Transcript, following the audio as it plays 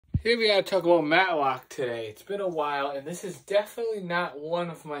Here we are to talk about Matlock today. It's been a while, and this is definitely not one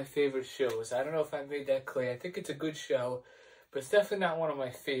of my favorite shows. I don't know if I made that clear. I think it's a good show, but it's definitely not one of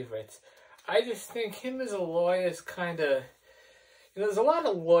my favorites. I just think him as a lawyer is kind of... there's a lot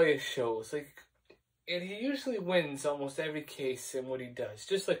of lawyer shows, and he usually wins almost every case in what he does.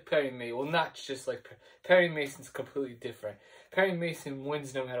 Just like Perry Mason. Well, not just like... Perry Mason's completely different. Perry Mason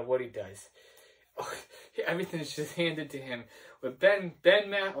wins no matter what he does. Everything's just handed to him. With Ben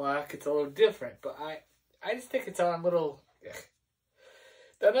Matlock, it's a little different, but I just think it's on a little...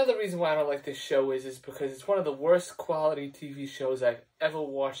 Another reason why I don't like this show is because it's one of the worst quality TV shows I've ever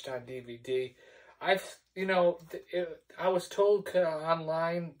watched on DVD. I was told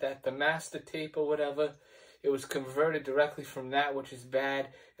online that the master tape or whatever, it was converted directly from that, which is bad,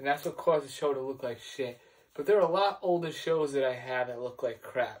 and that's what caused the show to look like shit. But there are a lot older shows that I have that look like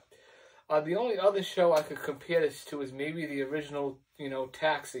crap. The only other show I could compare this to is maybe the original,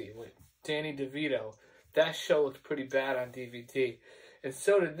 Taxi with Danny DeVito. That show looked pretty bad on DVD. And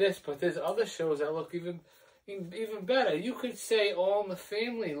so did this, but there's other shows that look even better. You could say All in the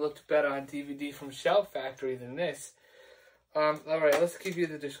Family looked better on DVD from Shout Factory than this. Alright, let's give you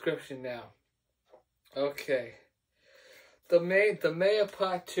the description now. Okay. The Mayor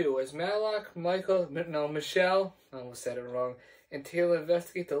Part 2. As Matlock, Michelle, I almost said it wrong, and Taylor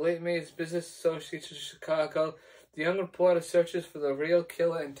investigate the late mayor's business associates in Chicago, the young reporter searches for the real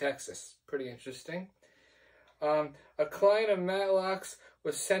killer in Texas. Pretty interesting. A client of Matlock's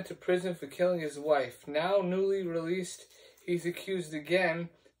was sent to prison for killing his wife. Now newly released, he's accused again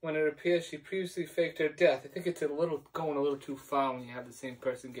when it appears she previously faked her death. I think it's going a little too far when you have the same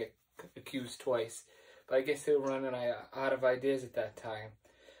person get accused twice. But I guess they were running out of ideas at that time.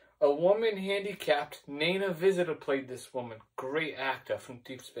 A woman handicapped, Nana Visitor played this woman. Great actor from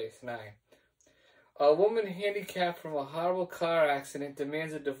Deep Space Nine. A woman handicapped from a horrible car accident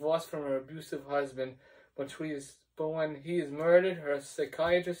demands a divorce from her abusive husband, but when he is murdered, her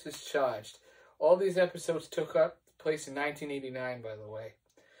psychiatrist is charged. All these episodes took place in 1989, by the way.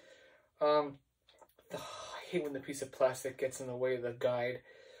 I hate when the piece of plastic gets in the way of the guide.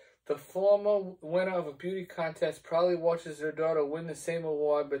 The former winner of a beauty contest probably watches her daughter win the same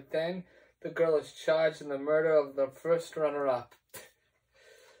award, but then the girl is charged in the murder of the first runner-up.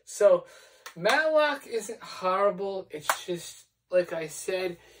 So, Matlock isn't horrible. It's just, like I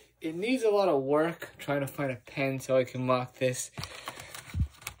said, it needs a lot of work. I'm trying to find a pen so I can mark this.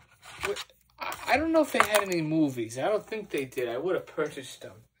 I don't know if they had any movies. I don't think they did. I would have purchased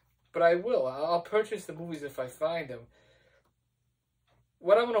them. But I will. I'll purchase the movies if I find them.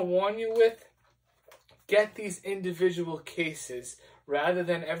 What I'm going to warn you with, get these individual cases rather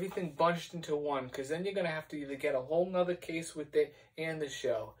than everything bunched into one, because then you're going to have to either get a whole nother case with it and the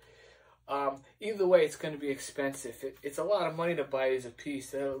show. Either way, it's going to be expensive. It's a lot of money to buy as a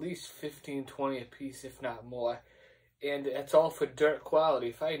piece. They're at least $15, $20 a piece, if not more. And that's all for dirt quality.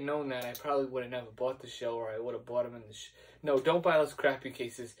 If I had known that, I probably would have never bought the show, or I would have bought them in the No, don't buy those crappy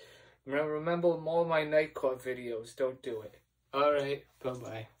cases. Remember all my Night Court videos. Don't do it. Alright,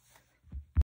 bye-bye.